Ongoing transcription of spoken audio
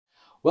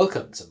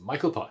Welcome to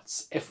Michael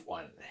Potts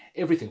F1,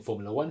 everything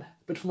Formula One,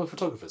 but from a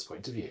photographer's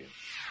point of view.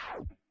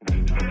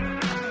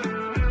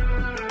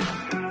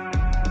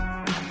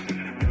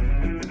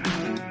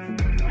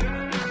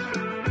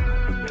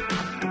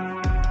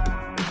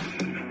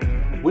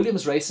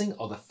 Williams Racing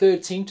are the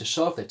third team to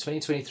show off their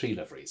 2023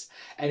 liveries,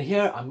 and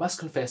here I must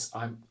confess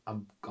I'm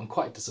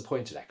quite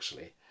disappointed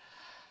actually.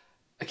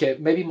 Okay,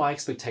 maybe my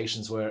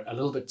expectations were a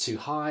little bit too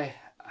high.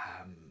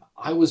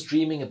 I was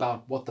dreaming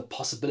about what the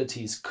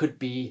possibilities could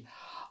be.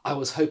 I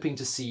was hoping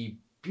to see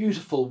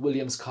beautiful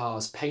Williams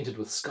cars painted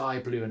with sky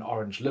blue and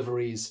orange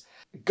liveries,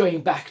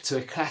 going back to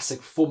a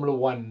classic Formula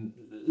One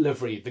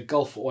livery, the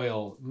Gulf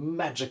Oil,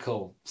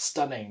 magical,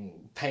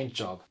 stunning paint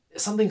job.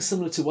 Something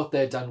similar to what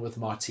they'd done with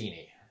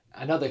Martini,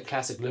 another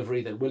classic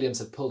livery that Williams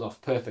had pulled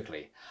off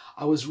perfectly.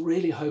 I was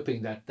really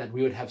hoping that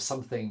we would have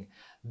something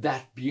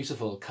that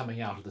beautiful coming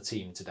out of the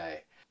team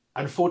today.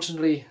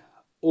 Unfortunately,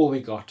 all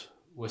we got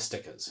were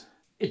stickers.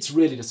 It's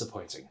really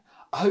disappointing.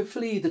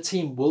 Hopefully the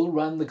team will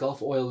run the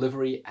Gulf Oil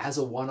livery as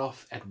a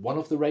one-off at one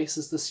of the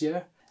races this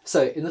year.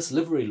 So in this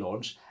livery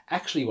launch,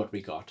 actually what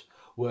we got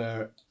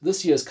were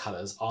this year's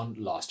colours on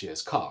last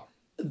year's car.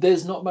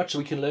 There's not much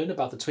we can learn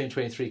about the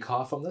 2023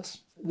 car from this.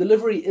 The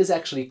livery is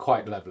actually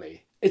quite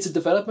lovely. It's a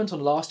development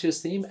on last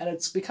year's theme and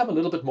it's become a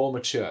little bit more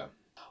mature.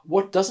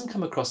 What doesn't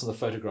come across in the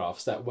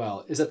photographs that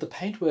well is that the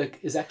paintwork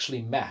is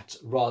actually matte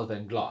rather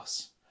than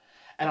gloss.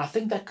 And I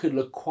think that could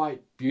look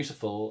quite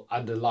beautiful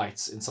under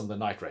lights in some of the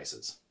night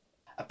races.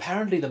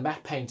 Apparently the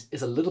matte paint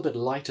is a little bit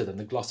lighter than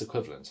the gloss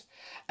equivalent.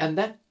 And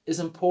that is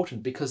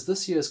important because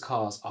this year's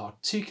cars are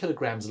 2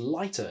 kilograms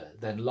lighter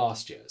than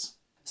last year's.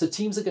 So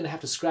teams are going to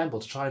have to scramble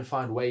to try and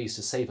find ways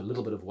to save a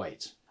little bit of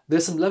weight.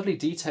 There's some lovely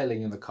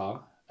detailing in the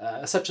car,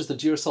 such as the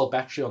Duracell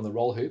battery on the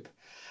roll hoop.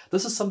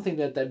 This is something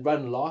that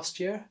ran last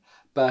year,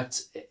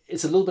 but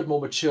it's a little bit more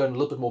mature and a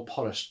little bit more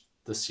polished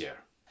this year.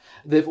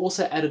 They've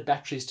also added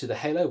batteries to the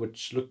halo,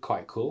 which look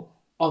quite cool.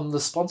 On the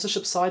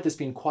sponsorship side, there's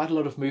been quite a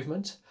lot of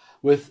movement,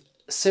 with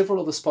several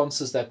of the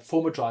sponsors that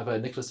former driver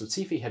Nicholas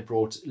Latifi had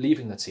brought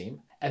leaving the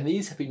team, and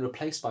these have been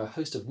replaced by a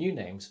host of new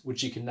names,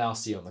 which you can now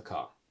see on the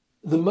car.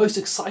 The most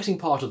exciting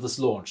part of this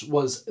launch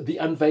was the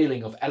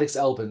unveiling of Alex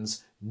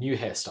Albon's new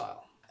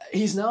hairstyle.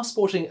 He's now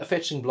sporting a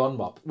fetching blonde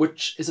mop,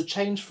 which is a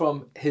change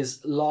from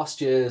his last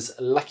year's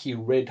lucky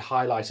red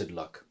highlighted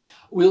look.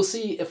 We'll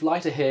see if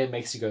lighter hair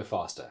makes you go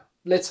faster.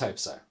 Let's hope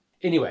so.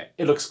 Anyway,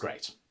 it looks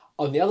great.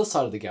 On the other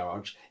side of the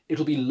garage,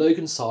 it'll be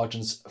Logan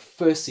Sargent's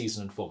first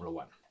season in Formula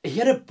One. He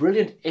had a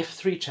brilliant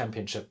F3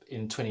 championship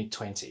in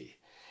 2020.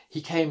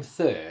 He came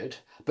third,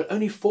 but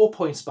only 4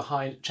 points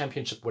behind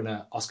championship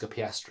winner Oscar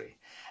Piastri.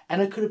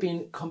 And it could have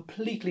been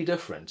completely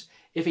different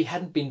if he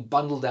hadn't been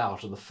bundled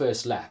out on the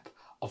first lap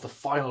of the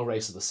final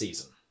race of the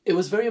season. It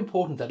was very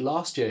important that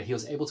last year he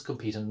was able to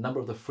compete in a number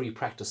of the free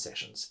practice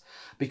sessions,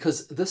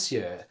 because this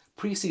year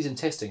pre-season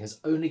testing is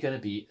only going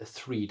to be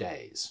 3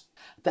 days.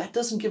 That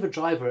doesn't give a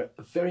driver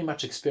very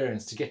much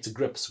experience to get to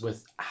grips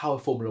with how a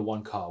Formula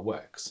One car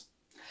works.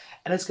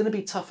 And it's going to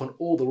be tough on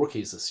all the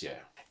rookies this year.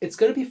 It's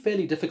going to be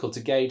fairly difficult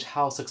to gauge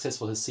how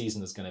successful his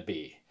season is going to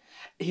be.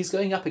 He's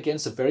going up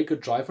against a very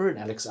good driver in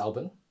Alex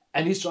Albon,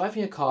 and he's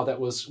driving a car that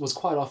was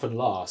quite often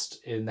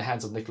last in the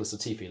hands of Nicholas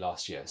Latifi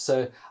last year.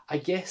 So I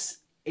guess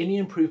any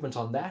improvement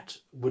on that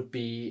would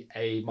be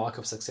a mark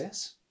of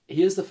success.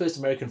 He is the first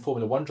American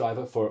Formula One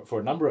driver for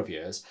a number of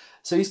years,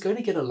 so he's going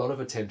to get a lot of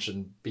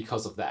attention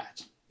because of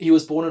that. He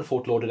was born in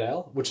Fort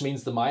Lauderdale, which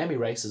means the Miami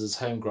race is his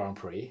home Grand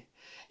Prix.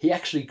 He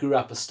actually grew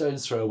up a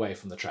stone's throw away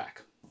from the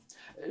track.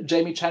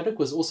 Jamie Chadwick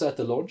was also at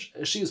the launch.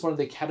 She is one of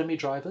the academy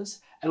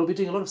drivers and will be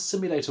doing a lot of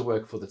simulator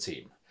work for the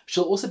team.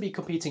 She'll also be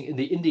competing in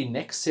the Indy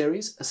Next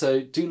series,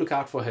 so do look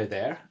out for her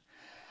there.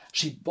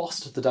 She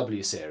bossed the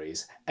W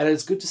series, and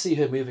it's good to see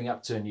her moving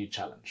up to a new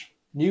challenge.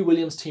 New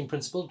Williams team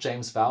principal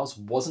James Vowles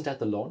wasn't at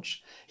the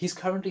launch. He's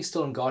currently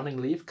still on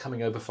gardening leave,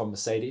 coming over from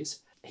Mercedes.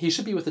 He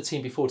should be with the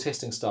team before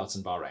testing starts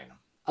in Bahrain.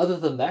 Other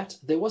than that,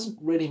 there wasn't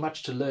really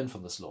much to learn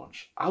from this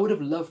launch. I would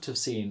have loved to have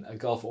seen a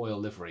Gulf Oil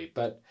livery,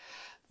 but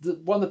the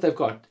one that they've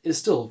got is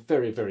still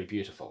very, very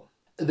beautiful.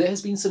 There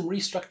has been some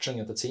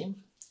restructuring at the team,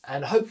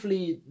 and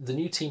hopefully the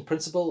new team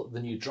principal, the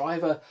new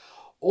driver,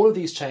 all of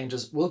these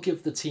changes will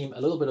give the team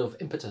a little bit of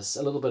impetus,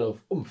 a little bit of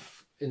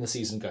oomph in the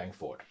season going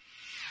forward.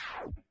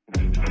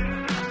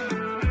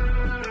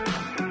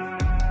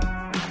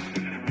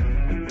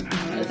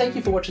 Thank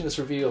you for watching this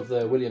review of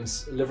the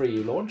Williams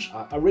livery launch.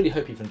 I really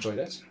hope you've enjoyed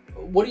it.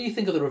 What do you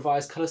think of the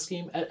revised colour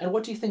scheme, and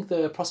what do you think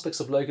the prospects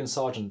of Logan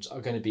Sargent are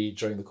going to be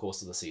during the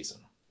course of the season?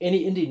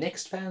 Any Indy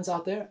Next fans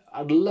out there?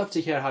 I'd love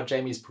to hear how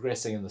Jamie's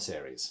progressing in the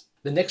series.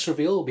 The next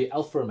reveal will be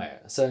Alfa Romeo,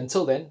 so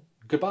until then,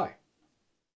 goodbye.